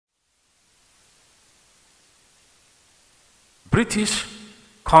British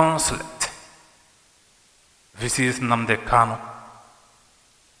Consulate visits Nnamdi Kanu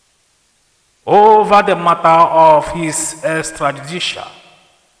over the matter of his extrajudicial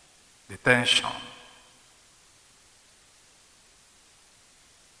detention.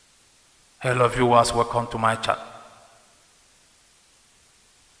 Hello viewers, welcome to my channel.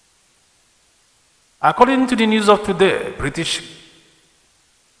 According to the news of today, British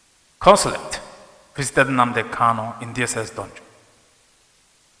Consulate visited Nnamdi Kanu in DSS dungeon.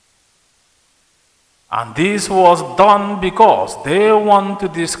 And this was done because they want to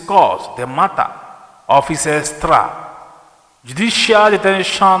discuss the matter of his extrajudicial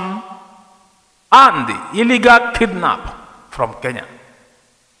detention and the illegal kidnap from Kenya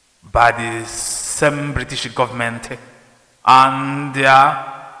by the same British government and their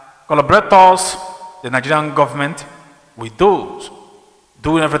collaborators, the Nigerian government, with those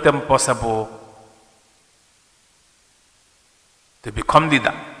doing everything possible to become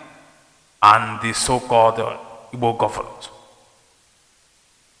leader and the so-called Igbo governors.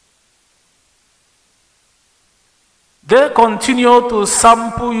 They continue to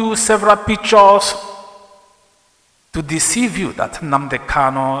sample you several pictures to deceive you that Nnamdi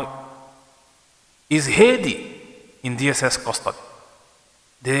Kanu is heady in DSS custody.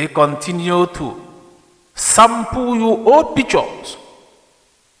 They continue to sample you old pictures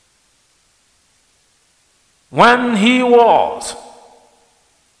when he was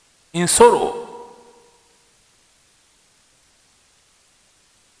in sorrow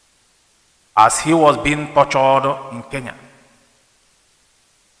as he was being tortured in Kenya.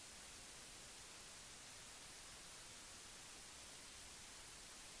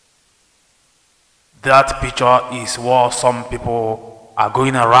 That picture is what some people are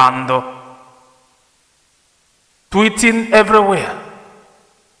going around tweeting everywhere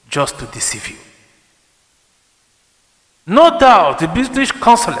just to deceive you. No doubt the British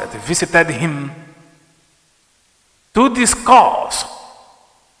Consulate visited him to discuss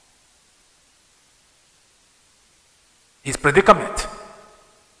his predicament.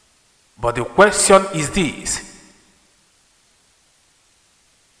 But the question is this: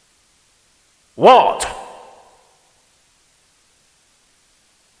 what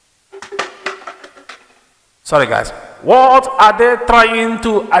are they trying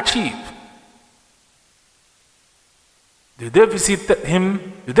to achieve? Did they visit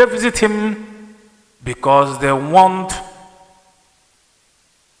him? Did they visit him because they want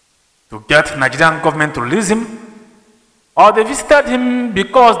to get Nigerian government to release him? Or they visited him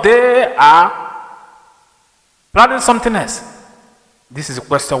because they are planning something else? This is a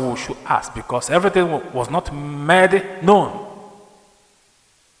question we should ask, because everything was not made known.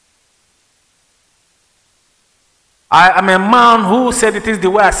 I am a man who said it is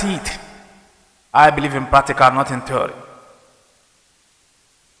the way I see it. I believe in practical, not in theory.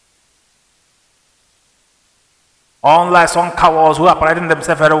 Unlike some cowards who are parading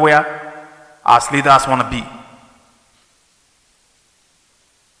themselves everywhere as leaders want to be.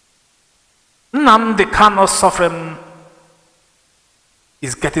 Nnamdi Kanu's suffering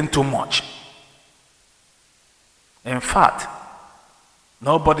is getting too much. In fact,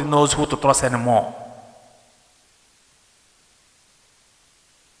 nobody knows who to trust anymore.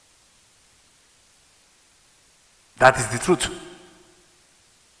 That is the truth.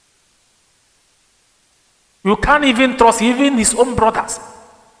 You can't even trust even his own brothers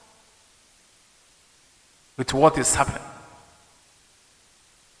with what is happening.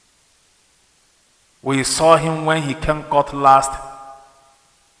 We saw him when he came court last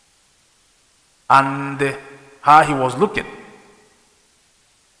and how he was looking.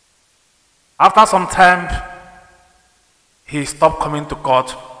 After some time, he stopped coming to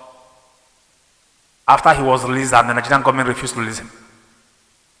court after he was released and the Nigerian government refused to release him.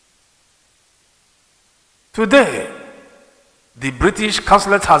 Today, the British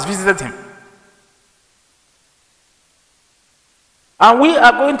Consulate has visited him. And we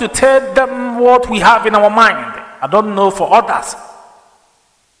are going to tell them what we have in our mind. I don't know for others,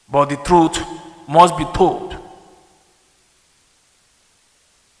 but the truth must be told.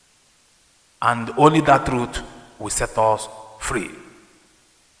 And only that truth will set us free.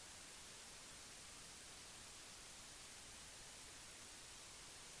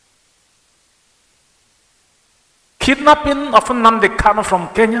 Kidnapping of Nnamdi Kanu from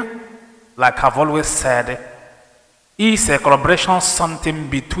Kenya, like I've always said, is a collaboration, something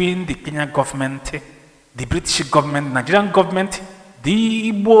between the Kenyan government, the British government, Nigerian government,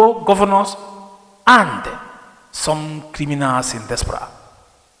 the Igbo governors, and some criminals in diaspora.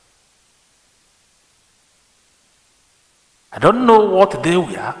 I don't know what they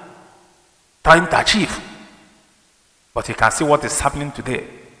were trying to achieve. But you can see what is happening today.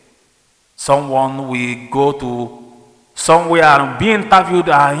 Someone will go to somewhere and be interviewed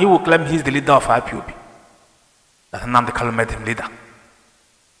and he will claim he's the leader of IPOB. That Nnamdi Kanu made him leader.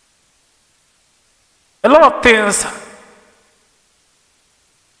 A lot of things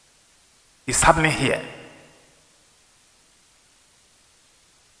is happening here.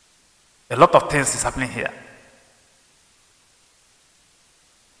 A lot of things is happening here.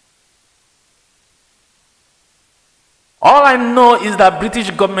 All I know is that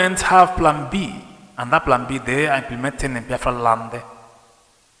British government have plan B, and that plan B they are implementing in Biafra land.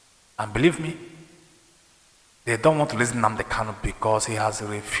 And believe me, they don't want to listen to Nnamdi Kanu because he has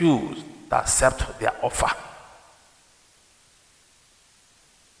refused to accept their offer.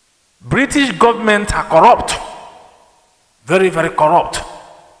 British government are corrupt, very, very corrupt.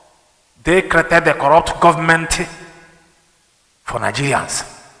 They created a corrupt government for Nigerians.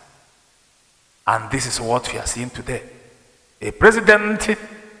 And this is what we are seeing today. A president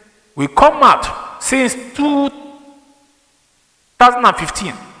will come out since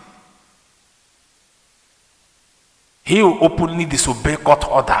 2015. He will openly disobey court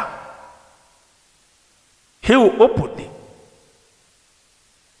order. He will openly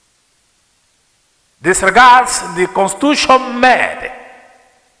disregards the constitution made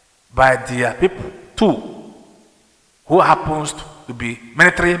by their people too, who happens to be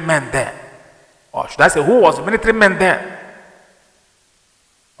military men there. Or should I say, who was military men there?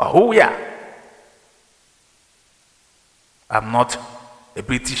 Or who we are? I'm not a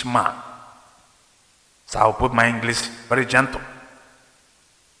British man, so I'll put my English very gentle.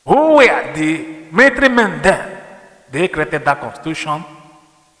 Who were the military men there? They created that constitution.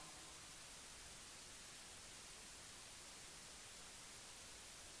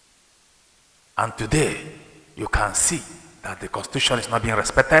 And today, you can see that the constitution is not being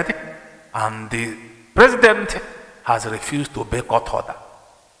respected, and the president has refused to obey court order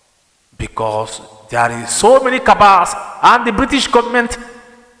because there is so many cabals and the British government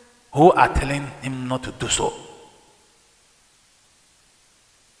who are telling him not to do so.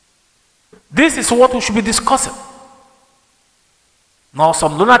 This is what we should be discussing. Now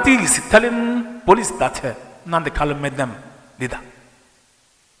some lunatic is telling police that Nnamdi Kanu made them leader.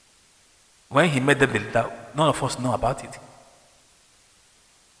 When he made them leader, none of us know about it.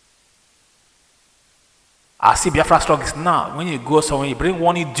 I see Biafra struggle is now. When you go somewhere, you bring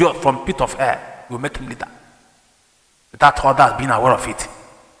one idiot from pit of air, you make him leader. Without others being aware of it.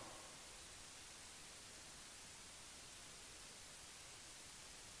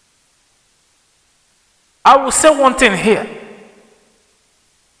 I will say one thing here.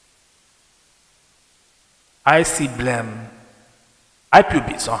 I see blame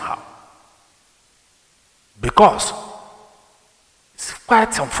IPOB somehow. Because it's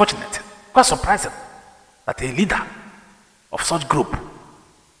quite unfortunate, quite surprising that a leader of such group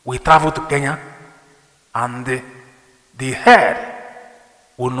will travel to Kenya and the head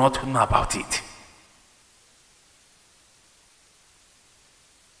will not know about it.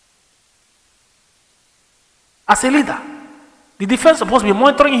 As a leader, the defense is supposed to be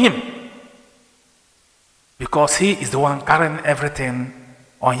monitoring him because he is the one carrying everything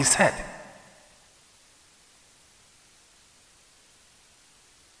on his head.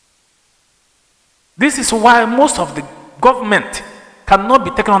 This is why most of the government cannot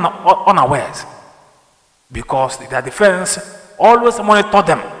be taken unawares, because their defense always monitor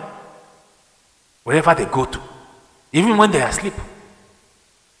them wherever they go to, even when they are asleep.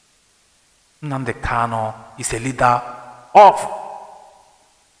 Nnamdi Kanu is a leader of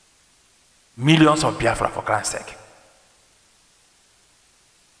millions of Biafra, for Christ's sake.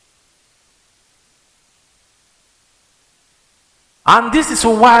 And this is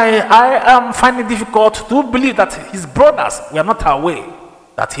why I am finding it difficult to believe that his brothers were not aware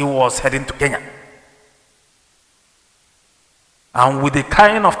that he was heading to Kenya. And with the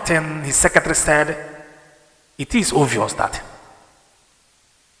kind of thing his secretary said, it is obvious that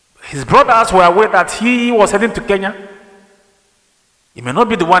his brothers were aware that he was heading to Kenya. He may not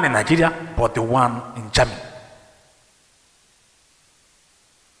be the one in Nigeria, but the one in Germany.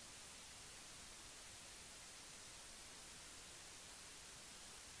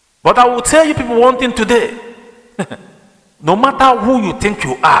 But I will tell you people one thing today. No matter who you think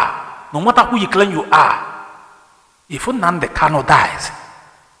you are, no matter who you claim you are, if Nnamdi Kanu dies,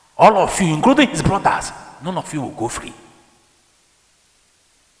 all of you, including his brothers, none of you will go free.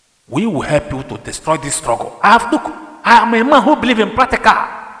 We will help you to destroy this struggle. I am a man who believes in practical.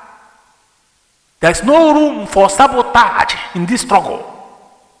 There is no room for sabotage in this struggle.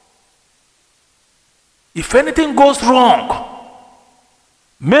 If anything goes wrong,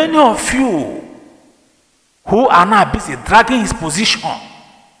 many of you who are now busy dragging his position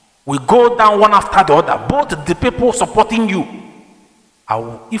will go down one after the other, both the people supporting you.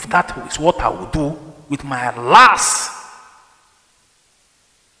 If that is what I will do with my last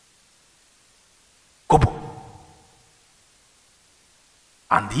kobo,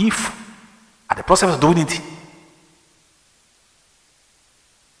 and if at the process of doing it,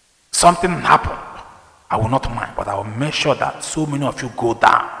 something happened, I will not mind, but I will make sure that so many of you go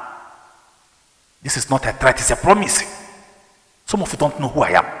down. This is not a threat, it's a promise. Some of you don't know who I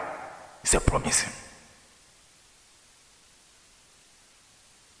am. It's a promise.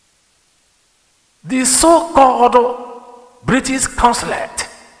 The so-called British Consulate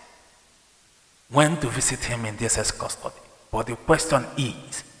went to visit him in DSS custody. But the question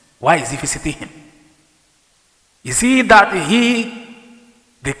is, why is he visiting him? Is he that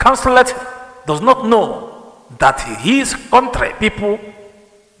the Consulate does not know that his country, people,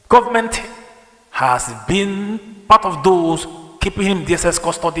 government has been part of those keeping him in DSS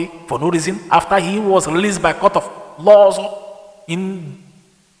custody for no reason after he was released by court of laws in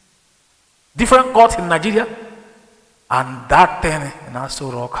different courts in Nigeria? And that thing in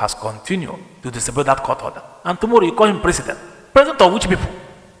Aso Rock has continued to disobey that court order. And tomorrow you call him president. President of which people?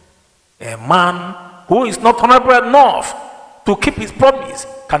 A man who is not honorable enough to keep his promise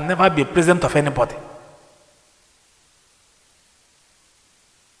can never be president of anybody.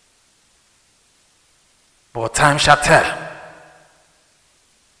 But time shall tell.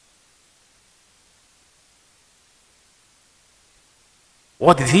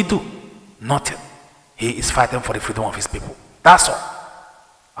 What did he do? Nothing. He is fighting for the freedom of his people. That's all.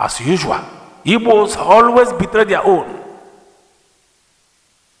 As usual, Igbos always betray their own.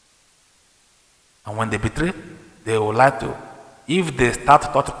 And when they betray, they will like to, if they start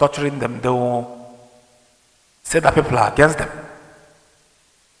torturing them, they will say that people are against them.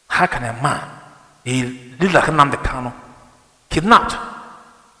 How can a man, a leader like Nnamdi Kanu, kidnapped,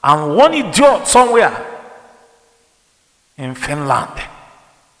 and one idiot somewhere in Finland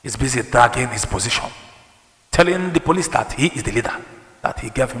is busy dragging his position, telling the police that he is the leader, that he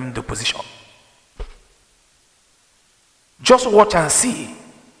gave him the position? Just watch and see.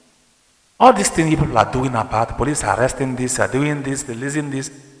 All these things people are doing about police arresting this, are doing this, releasing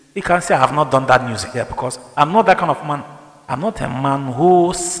this. You can say I have not done that news here because I'm not that kind of man. I'm not a man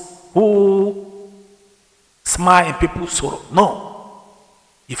who smile in people's sorrow. No.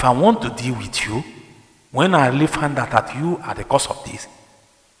 If I want to deal with you, when I really find out that you are the cause of this,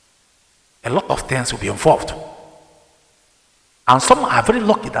 a lot of things will be involved. And some are very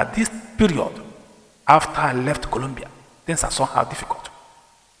lucky that this period, after I left Colombia, things are somehow difficult.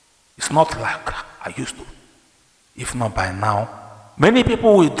 It's not like I used to. If not by now, many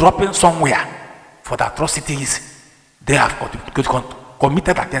people will drop in somewhere for the atrocities they have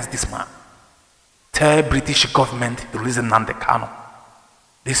committed against this man. Tell British government to release Nnamdi Kanu.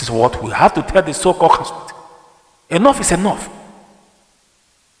 This is what we have to tell the so-called Consulate. Enough is enough.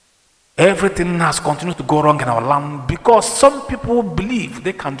 Everything has continued to go wrong in our land because some people believe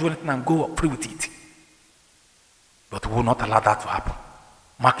they can do anything and go free with it. But we will not allow that to happen.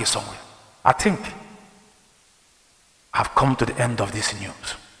 Mark it somewhere. I think I've come to the end of this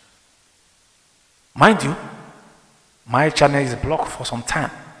news. Mind you, my channel is blocked for some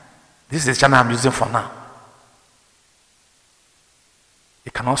time. This is the channel I'm using for now.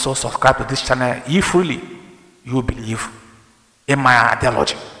 You can also subscribe to this channel if really you believe in my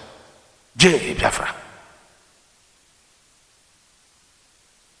ideology. BIAFRA.